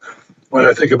world. When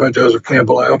I think about Joseph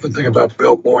Campbell, I often think about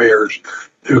Bill Moyers.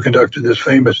 who conducted this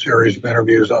famous series of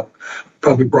interviews on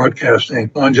public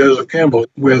broadcasting on Joseph Campbell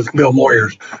with Bill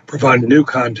Moyers, providing new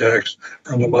context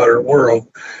from the modern world.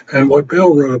 And what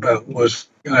Bill wrote about was,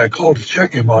 I called to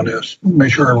check him on this,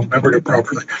 make sure I remembered it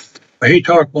properly. He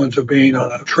talked once of being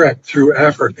on a trek through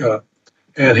Africa,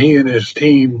 and he and his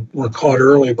team were caught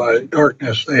early by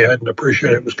darkness. They hadn't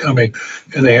appreciated it was coming,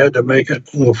 and they had to make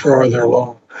it a little farther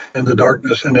along in the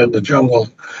darkness and in the jungle.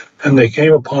 And they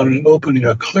came upon an opening,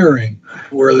 a clearing,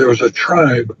 where there was a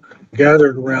tribe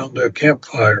gathered around a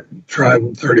campfire, tribe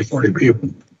of 30, 40 people.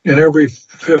 And every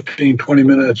 15, 20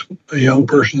 minutes, a young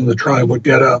person in the tribe would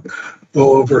get up,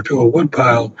 go over to a wood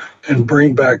pile, and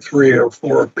bring back 3 or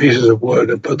 4 pieces of wood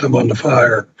and put them on the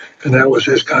fire. And that was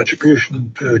his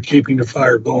contribution to keeping the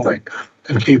fire going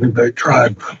and keeping the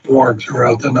tribe warm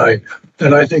throughout the night.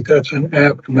 And I think that's an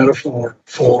apt metaphor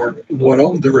for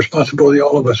the responsibility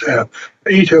all of us have.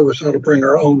 Each of us ought to bring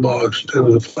our own logs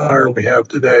to the fire we have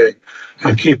today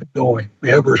and keep it going. We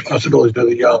have a responsibility to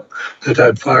the young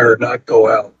that fire not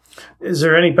go out. Is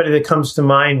there anybody that comes to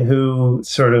mind who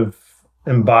sort of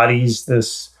embodies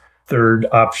this third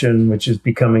option, which is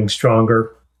becoming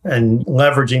stronger and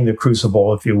leveraging the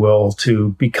crucible, if you will, to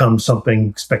become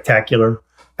something spectacular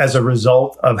as a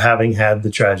result of having had the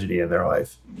tragedy in their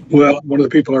life? Well, one of the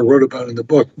people I wrote about in the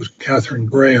book was Katharine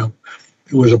Graham,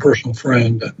 who was a personal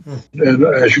friend, and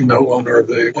as you know, owner of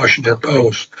the Washington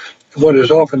Post. What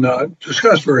is often not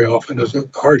discussed very often is the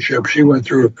hardship she went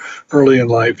through early in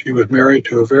life. She was married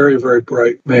to a very, very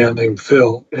bright man named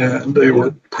Phil, and they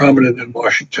were prominent in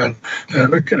Washington.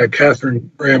 And Katharine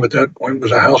Graham at that point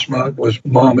was a house mom, was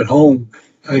mom at home.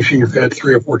 I think she had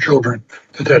 3 or 4 children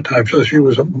at that time. So she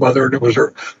was a mother, and it was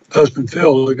her husband,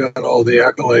 Phil, who got all the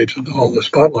accolades and all the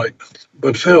spotlight.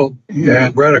 But Phil, he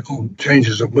had radical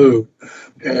changes of mood,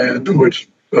 and which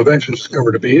eventually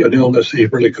discovered to be an illness he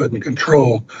really couldn't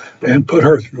control, and put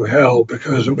her through hell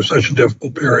because it was such a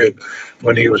difficult period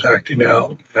when he was acting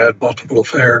out, had multiple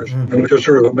affairs, and it was just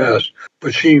sort of a mess.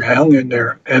 But she hung in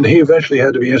there, and he eventually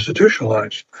had to be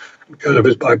institutionalized because of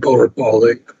his bipolar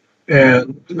quality.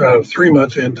 And 3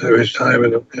 months into his time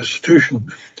in an institution,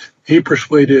 he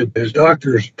persuaded his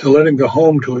doctors to let him go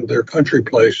home to their country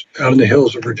place out in the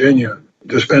hills of Virginia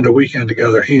to spend a weekend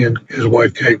together, he and his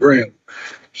wife, Kay Graham.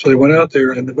 So they went out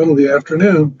there in the middle of the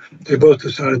afternoon. They both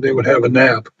decided they would have a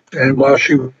nap. And while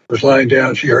she was lying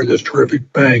down, she heard this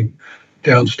terrific bang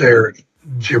downstairs.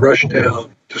 She rushed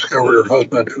down, discovered her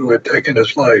husband who had taken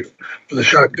his life with a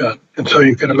shotgun. And so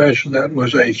you can imagine that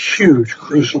was a huge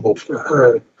crucible for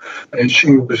her. And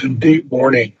she was in deep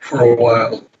mourning for a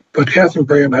while. But Katharine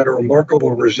Graham had a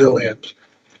remarkable resilience.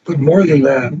 But more than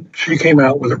that, she came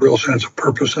out with a real sense of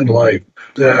purpose in life,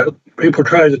 that people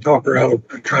tried to talk her out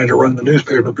of trying to run the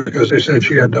newspaper because they said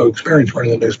she had no experience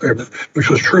running the newspaper, which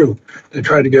was true. They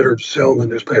tried to get her to sell the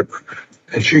newspaper.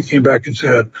 And she came back and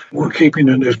said, we're keeping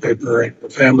the newspaper in the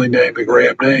family name, the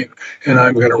Graham name, and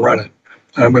I'm going to run it.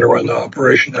 I'm going to run the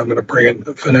operation. I'm going to bring in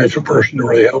a financial person to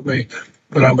really help me,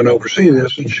 but I'm going to oversee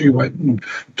this. And she went and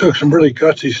took some really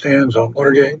gutsy stands on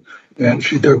Watergate, and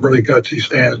she took really gutsy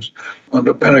stands on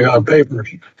the Pentagon Papers.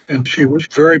 And she was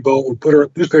very bold, put her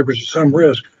newspapers at some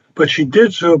risk. But she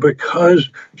did so because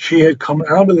she had come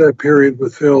out of that period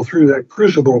with Phil through that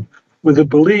crucible with the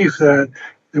belief that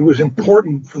it was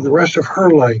important for the rest of her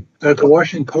life that the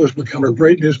Washington Post become a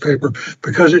great newspaper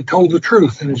because it told the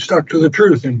truth and it stuck to the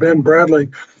truth. And Ben Bradley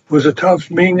was a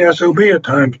tough, mean SOB at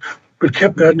times, but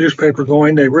kept that newspaper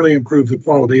going. They really improved the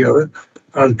quality of it.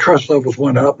 The trust levels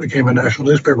went up, became a national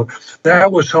newspaper.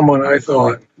 That was someone I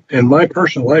thought, in my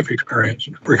personal life experience,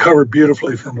 recovered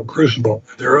beautifully from a crucible.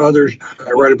 There are others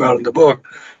I write about in the book,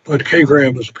 but Kay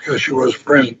Graham was because she was a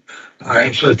friend I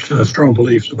had such strong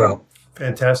beliefs about.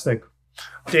 Fantastic.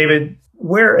 David,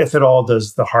 where, if at all,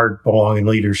 does the heart belong in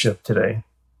leadership today?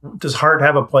 Does heart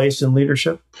have a place in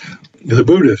leadership? The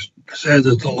Buddhist said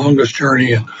that the longest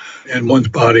journey in one's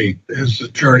body is the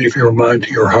journey of your mind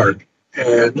to your heart.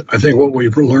 And I think what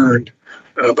we've learned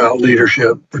about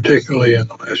leadership, particularly in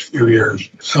the last few years,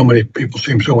 so many people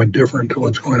seem so indifferent to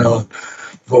what's going on.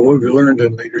 But what we learned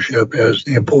in leadership is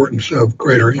the importance of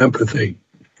greater empathy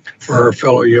for our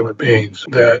fellow human beings,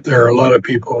 that there are a lot of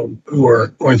people who are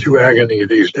going through agony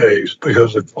these days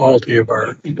because the quality of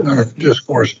our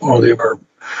discourse, quality of our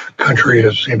country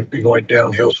has seemed to be going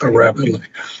downhill so rapidly.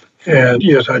 And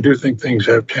yes, I do think things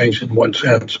have changed in one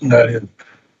sense, and that is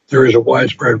there is a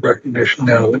widespread recognition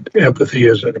now that empathy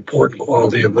is an important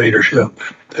quality of leadership,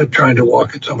 that trying to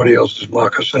walk in somebody else's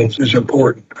moccasins is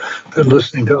important, that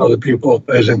listening to other people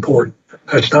is important.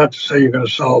 That's not to say you're going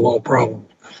to solve all problems,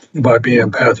 by being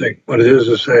empathic, but it is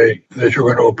to say that you're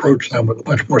going to approach them with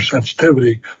much more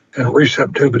sensitivity and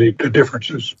receptivity to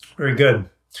differences. Very good.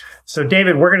 So,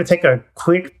 David, we're going to take a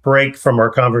quick break from our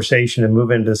conversation and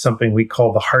move into something we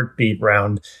call the heartbeat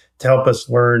round. To help us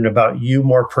learn about you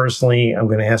more personally, I'm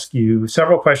going to ask you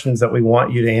several questions that we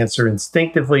want you to answer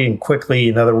instinctively and quickly.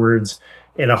 In other words,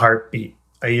 in a heartbeat.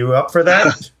 Are you up for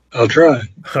that? I'll try.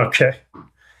 Okay.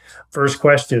 First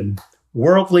question.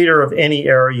 World leader of any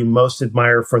era you most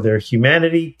admire for their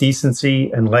humanity,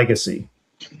 decency, and legacy?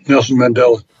 Nelson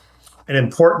Mandela. An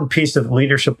important piece of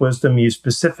leadership wisdom you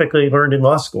specifically learned in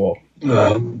law school?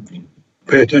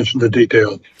 Pay attention to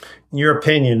detail. In your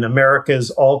opinion,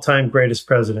 America's all-time greatest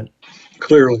president?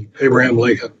 Clearly, Abraham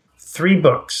Lincoln. 3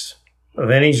 books of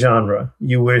any genre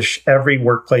you wish every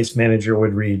workplace manager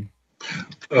would read?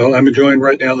 I'm enjoying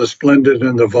right now The Splendid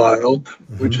and the Vile,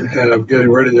 and I'm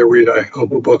getting ready to read, I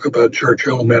hope, a book about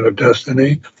Churchill, Man of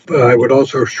Destiny. But I would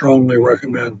also strongly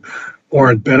recommend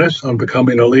Warren Bennis on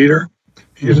Becoming a Leader.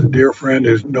 He's a dear friend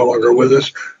who's no longer with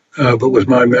us, but was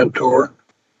my mentor.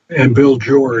 And Bill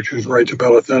George, who writes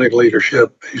about authentic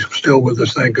leadership. He's still with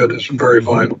us, thank goodness, and very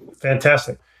vital.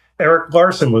 Fantastic. Eric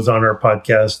Larson was on our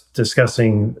podcast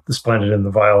discussing The Splendid and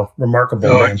the Vile. Remarkable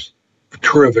man.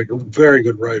 Terrific. Very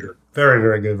good writer. Very,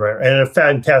 very good writer. And a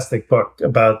fantastic book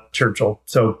about Churchill.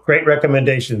 So great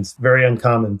recommendations. Very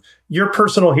uncommon. Your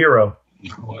personal hero?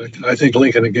 I think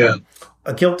Lincoln again.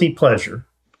 A guilty pleasure?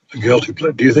 A guilty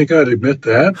pleasure. Do you think I'd admit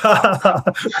that?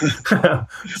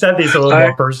 Something's a little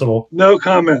more personal. No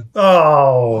comment.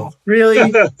 Oh,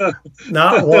 really?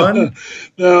 Not one?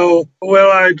 No.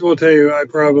 Well, I will tell you, I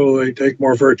probably take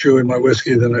more virtue in my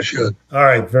whiskey than I should. All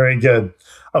right. Very good.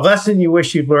 A lesson you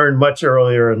wish you'd learned much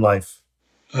earlier in life?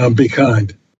 Be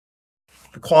kind.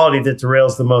 The quality that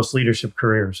derails the most leadership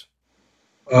careers?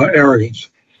 Arrogance.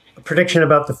 A prediction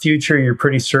about the future you're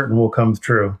pretty certain will come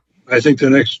true? I think the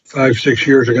next 5-6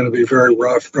 years are going to be very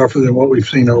rougher than what we've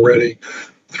seen already,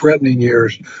 threatening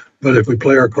years. But if we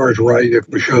play our cards right, if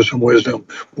we show some wisdom,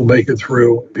 we'll make it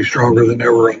through and be stronger than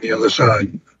ever on the other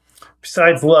side.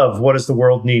 Besides love, what does the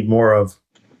world need more of?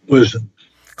 Wisdom.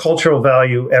 Cultural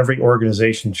value every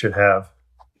organization should have?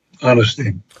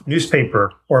 Honesty.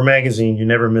 Newspaper or magazine you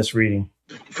never miss reading?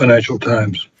 Financial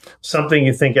Times. Something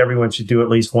you think everyone should do at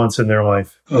least once in their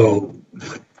life? Oh,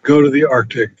 go to the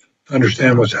Arctic.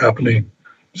 Understand what's happening,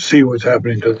 see what's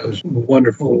happening to those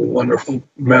wonderful, wonderful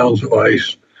mounds of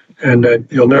ice, and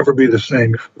that you'll never be the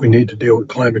same. We need to deal with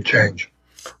climate change.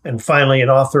 And finally, an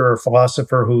author or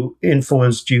philosopher who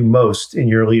influenced you most in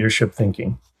your leadership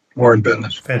thinking? Warren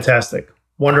Bennis. Fantastic.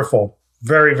 Wonderful.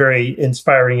 Very, very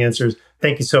inspiring answers.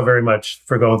 Thank you so very much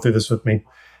for going through this with me.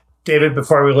 David,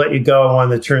 before we let you go, I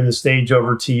wanted to turn the stage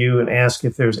over to you and ask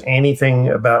if there's anything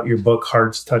about your book,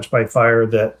 Hearts Touched by Fire,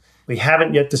 that we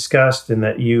haven't yet discussed and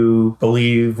that you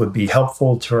believe would be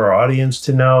helpful to our audience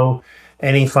to know.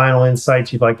 Any final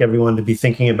insights you'd like everyone to be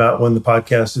thinking about when the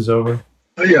podcast is over?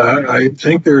 Yeah, I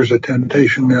think there's a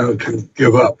temptation now to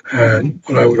give up. And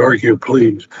what I would argue,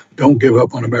 please, don't give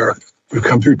up on America. We've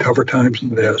come through tougher times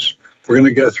than this. We're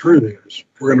going to get through this.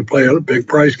 We're going to pay a big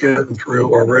price getting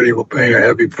through. Already we're paying a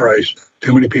heavy price.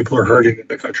 Too many people are hurting in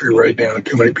the country right now.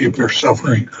 Too many people are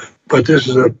suffering. But this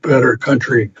is a better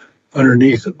country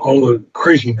underneath all the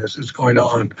craziness that's going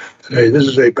on today. This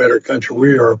is a better country.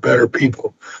 We are better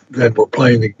people than we're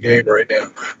playing the game right now.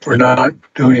 We're not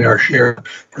doing our share.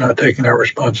 We're not taking our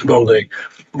responsibility.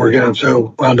 We're getting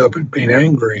so wound up in being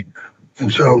angry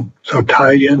and so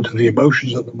tied into the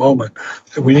emotions of the moment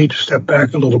that we need to step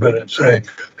back a little bit and say,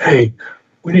 hey,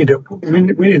 we need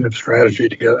a strategy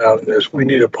to get out of this. We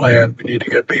need a plan. We need to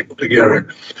get people together.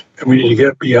 And we need to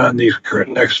get beyond these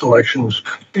current next elections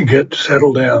and get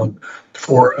settled down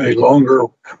for a longer,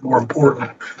 more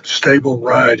important, stable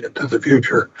ride into the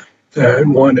future.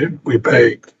 And one that we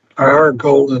pay. Our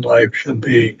goal in life should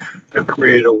be to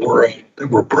create a world that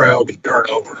we're proud to turn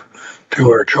over to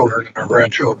our children and our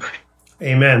grandchildren.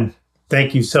 Amen.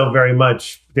 Thank you so very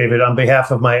much, David. On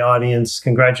behalf of my audience,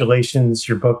 congratulations.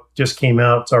 Your book just came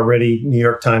out. It's already New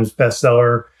York Times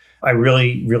bestseller. I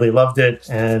really, really loved it.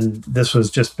 And this has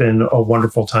just been a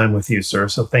wonderful time with you, sir.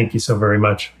 So thank you so very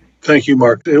much. Thank you,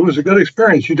 Mark. It was a good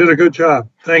experience. You did a good job.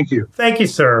 Thank you. Thank you,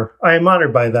 sir. I am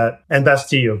honored by that. And best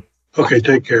to you. Okay,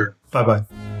 take care. Bye-bye.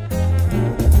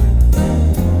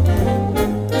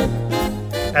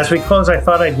 As we close, I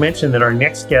thought I'd mention that our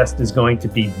next guest is going to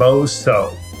be Bo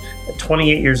So. At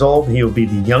 28 years old, he will be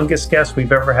the youngest guest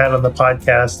we've ever had on the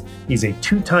podcast. He's a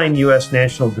 2-time U.S.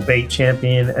 national debate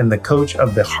champion and the coach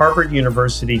of the Harvard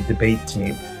University debate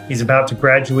team. He's about to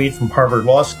graduate from Harvard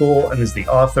Law School and is the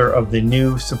author of the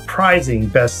new, surprising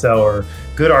bestseller,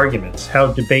 Good Arguments: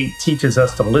 How Debate Teaches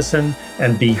Us to Listen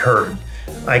and Be Heard.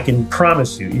 I can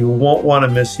promise you won't want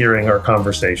to miss hearing our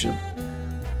conversation.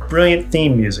 Brilliant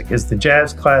theme music is the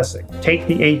jazz classic Take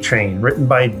the A Train, written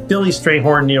by Billy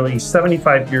Strayhorn nearly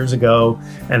 75 years ago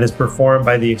and is performed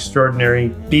by the extraordinary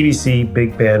BBC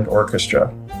Big Band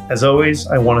Orchestra. As always,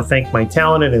 I want to thank my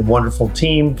talented and wonderful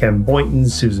team, Ken Boynton,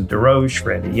 Susan DeRoche,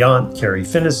 Randy Yount, Carrie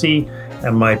Finnessy,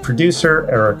 and my producer,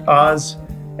 Eric Oz.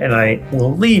 And I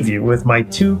will leave you with my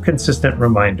two consistent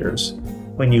reminders.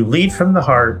 When you lead from the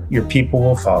heart, your people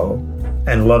will follow,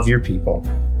 and love your people.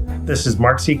 This is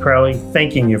Mark C. Crowley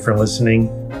thanking you for listening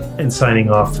and signing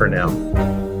off for now.